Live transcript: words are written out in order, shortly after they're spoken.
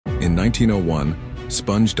In 1901,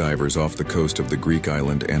 sponge divers off the coast of the Greek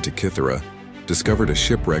island Antikythera discovered a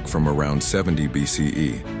shipwreck from around 70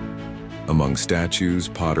 BCE. Among statues,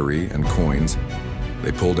 pottery, and coins,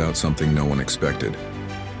 they pulled out something no one expected: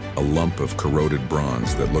 a lump of corroded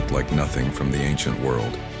bronze that looked like nothing from the ancient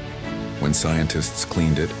world. When scientists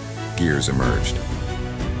cleaned it, gears emerged.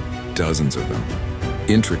 Dozens of them,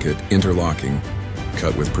 intricate, interlocking,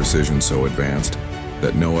 cut with precision so advanced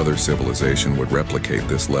that no other civilization would replicate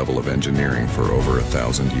this level of engineering for over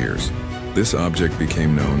 1,000 years. This object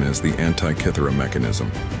became known as the Antikythera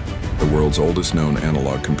Mechanism, the world's oldest known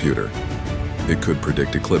analog computer. It could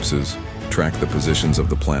predict eclipses, track the positions of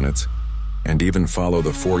the planets, and even follow the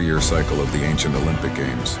 4-year cycle of the ancient Olympic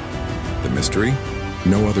Games. The mystery?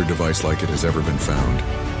 No other device like it has ever been found.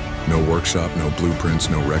 No workshop, no blueprints,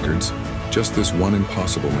 no records. Just this one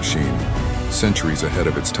impossible machine, centuries ahead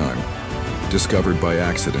of its time, discovered by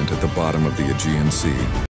accident at the bottom of the Aegean Sea.